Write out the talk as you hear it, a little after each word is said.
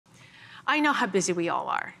I know how busy we all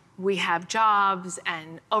are. We have jobs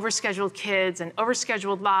and overscheduled kids and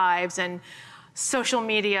overscheduled lives and social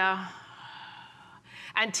media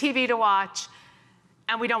and TV to watch,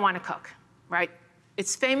 and we don't want to cook, right?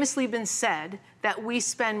 It's famously been said that we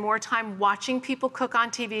spend more time watching people cook on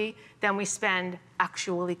TV than we spend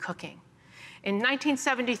actually cooking. In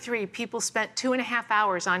 1973, people spent 2.5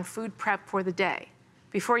 hours on food prep for the day.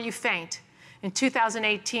 Before you faint, in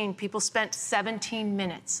 2018, people spent 17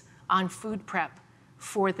 minutes on food prep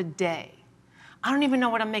for the day. I don't even know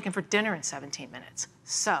what I'm making for dinner in 17 minutes.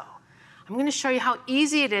 So I'm going to show you how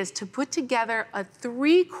easy it is to put together a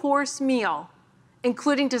 3-course meal,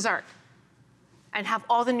 including dessert, and have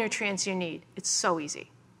all the nutrients you need. It's so easy.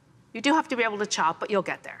 You do have to be able to chop, but you'll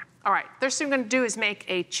get there. All right, first thing I'm going to do is make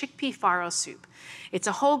a chickpea farro soup. It's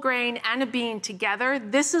a whole grain and a bean together.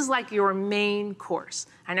 This is like your main course,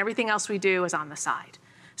 and everything else we do is on the side.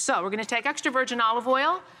 So we're going to take extra virgin olive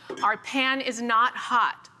oil. Our pan is not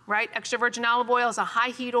hot, right? Extra virgin olive oil is a high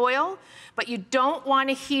heat oil, but you don't want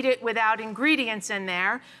to heat it without ingredients in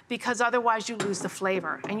there because otherwise you lose the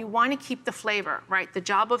flavor. And you want to keep the flavor, right? The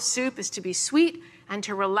job of soup is to be sweet and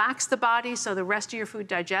to relax the body so the rest of your food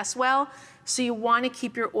digests well. So you want to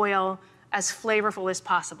keep your oil as flavorful as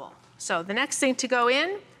possible. So the next thing to go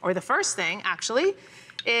in, or the first thing actually,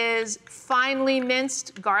 is finely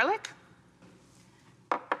minced garlic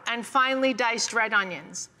and finely diced red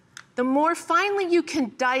onions. The more finely you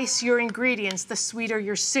can dice your ingredients, the sweeter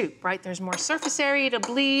your soup, right? There's more surface area to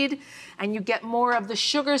bleed, and you get more of the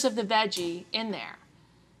sugars of the veggie in there.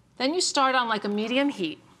 Then you start on like a medium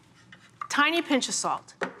heat, tiny pinch of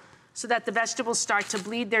salt, so that the vegetables start to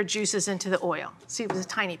bleed their juices into the oil. See, it was a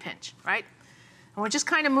tiny pinch, right? And we'll just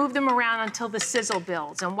kind of move them around until the sizzle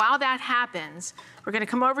builds. And while that happens, we're going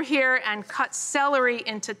to come over here and cut celery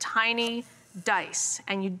into tiny dice.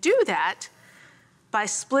 And you do that by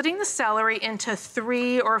splitting the celery into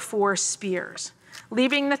 3 or 4 spears,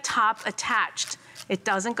 leaving the top attached. It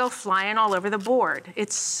doesn't go flying all over the board.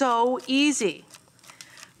 It's so easy.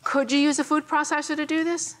 Could you use a food processor to do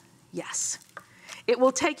this? Yes. It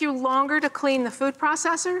will take you longer to clean the food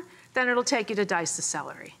processor than it'll take you to dice the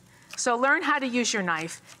celery. So learn how to use your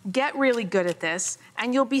knife, get really good at this,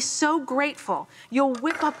 and you'll be so grateful. You'll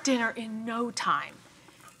whip up dinner in no time.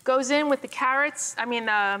 Goes in with the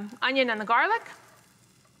the onion and the garlic.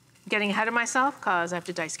 Getting ahead of myself because I have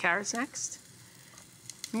to dice carrots next.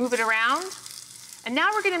 Move it around. And now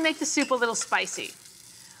we're going to make the soup a little spicy.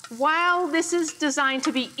 While this is designed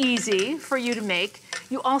to be easy for you to make,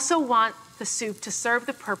 you also want the soup to serve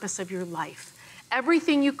the purpose of your life.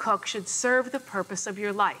 Everything you cook should serve the purpose of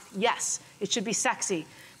your life. Yes, it should be sexy,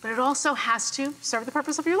 but it also has to serve the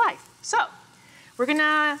purpose of your life. So we're going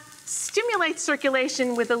to stimulate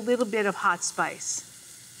circulation with a little bit of hot spice.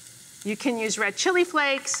 You can use red chili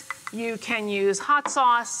flakes. You can use hot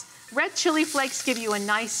sauce. Red chili flakes give you a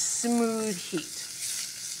nice smooth heat.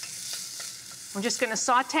 We're just going to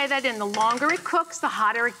saute that in. The longer it cooks, the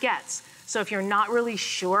hotter it gets. So if you're not really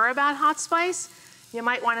sure about hot spice, you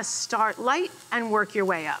might want to start light and work your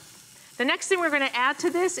way up. The next thing we're going to add to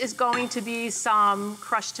this is going to be some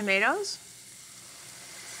crushed tomatoes.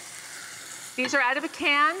 These are out of a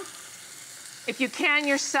can. If you can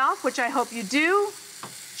yourself, which I hope you do,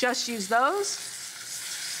 just use those.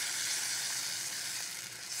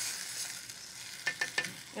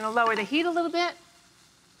 I'm going to lower the heat a little bit.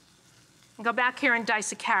 And go back here and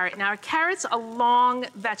dice a carrot. Now, a carrot's a long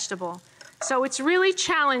vegetable, so it's really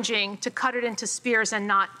challenging to cut it into spears and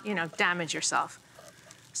not, damage yourself.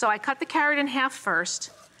 So I cut the carrot in half first,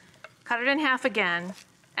 cut it in half again,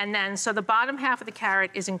 and then so the bottom half of the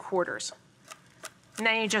carrot is in quarters. And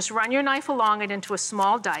then you just run your knife along it into a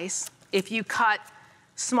small dice. If you cut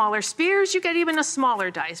smaller spears, you get even a smaller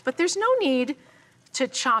dice. But there's no need to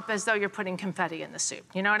chop as though you're putting confetti in the soup.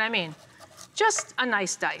 You know what I mean? Just a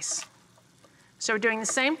nice dice. So we're doing the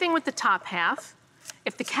same thing with the top half.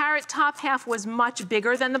 If the carrot top half was much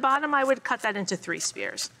bigger than the bottom, I would cut that into 3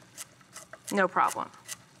 spears. No problem.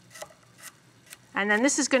 And then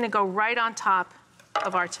this is going to go right on top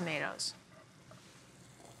of our tomatoes.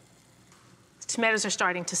 The tomatoes are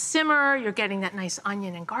starting to simmer. You're getting that nice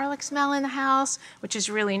onion and garlic smell in the house, which is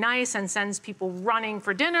really nice and sends people running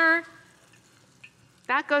for dinner.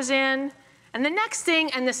 That goes in. And the next thing,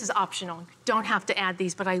 and this is optional, you don't have to add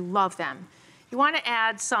these, but I love them. You want to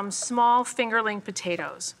add some small fingerling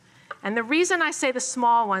potatoes. And the reason I say the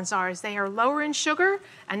small ones is they are lower in sugar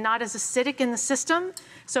and not as acidic in the system.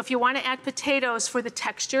 So if you want to add potatoes for the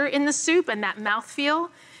texture in the soup and that mouthfeel,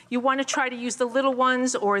 you want to try to use the little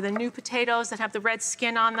ones or the new potatoes that have the red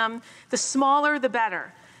skin on them. The smaller, the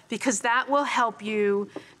better, because that will help you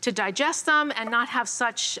to digest them and not have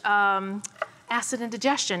such acid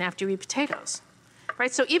indigestion after you eat potatoes,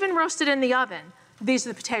 right? So even roasted in the oven, these are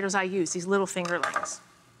the potatoes I use, these little fingerlings.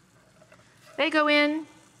 They go in,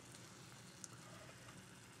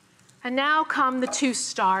 and now come the two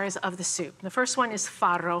stars of the soup. The first one is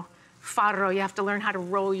farro. Farro, you have to learn how to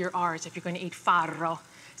roll your R's if you're going to eat farro.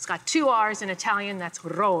 It's got two R's in Italian, that's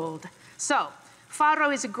rolled. So,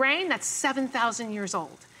 farro is a grain that's 7,000 years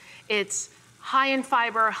old. It's high in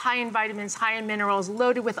fiber, high in vitamins, high in minerals,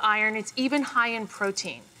 loaded with iron. It's even high in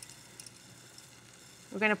protein.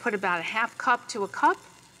 We're going to put about a half cup to a cup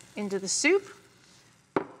into the soup.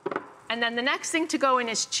 And then the next thing to go in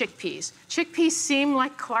is chickpeas. Chickpeas seem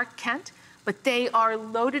like Clark Kent, but they are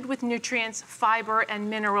loaded with nutrients, fiber, and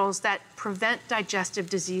minerals that prevent digestive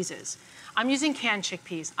diseases. I'm using canned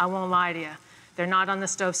chickpeas, I won't lie to you. They're not on the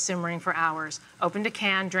stove simmering for hours. Opened a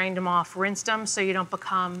can, drained them off, rinsed them so you don't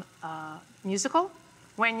become musical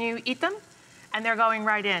when you eat them, and they're going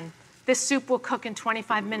right in. This soup will cook in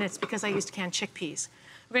 25 minutes because I used canned chickpeas.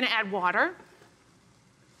 We're gonna add water.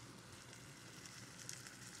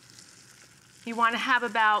 You wanna have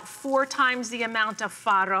about 4 times the amount of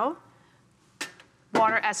farro,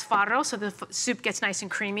 water as farro, so the soup gets nice and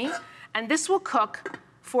creamy. And this will cook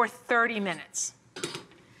for 30 minutes.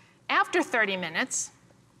 After 30 minutes,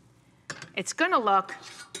 it's gonna look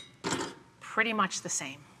pretty much the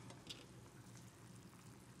same.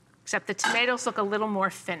 Except the tomatoes look a little more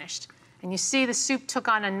finished. And you see the soup took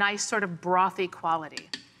on a nice sort of brothy quality.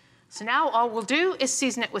 So now all we'll do is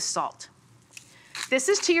season it with salt. This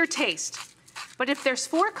is to your taste. But if there's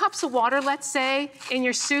 4 cups of water, let's say, in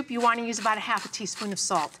your soup, you want to use about a half a teaspoon of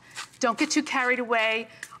salt. Don't get too carried away,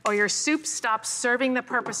 or your soup stops serving the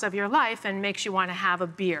purpose of your life and makes you want to have a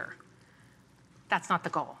beer. That's not the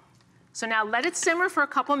goal. So now let it simmer for a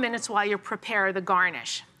couple minutes while you prepare the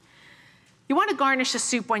garnish. You want to garnish a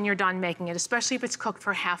soup when you're done making it, especially if it's cooked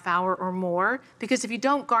for a half hour or more, because if you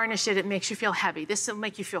don't garnish it, it makes you feel heavy. This will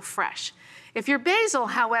make you feel fresh. If your basil,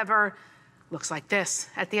 however, looks like this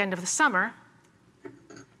at the end of the summer,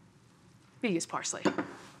 we use parsley.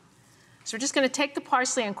 So we're just going to take the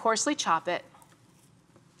parsley and coarsely chop it.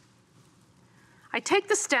 I take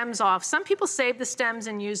the stems off. Some people save the stems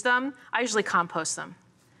and use them. I usually compost them.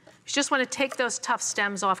 You just want to take those tough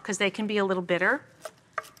stems off because they can be a little bitter.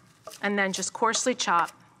 And then just coarsely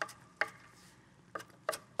chop.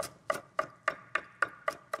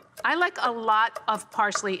 I like a lot of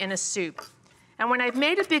parsley in a soup. And when I've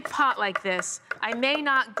made a big pot like this, I may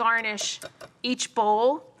not garnish each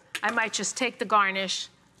bowl. I might just take the garnish,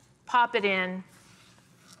 pop it in,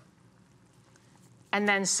 and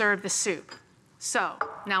then serve the soup. So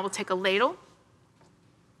now we'll take a ladle,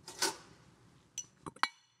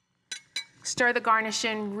 stir the garnish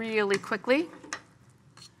in really quickly.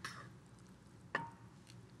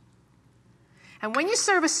 And when you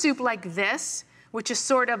serve a soup like this, which is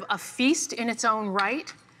sort of a feast in its own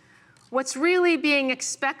right, what's really being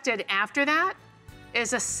expected after that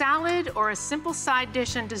is a salad or a simple side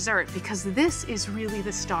dish and dessert, because this is really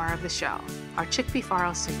the star of the show, our chickpea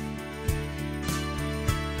farro soup.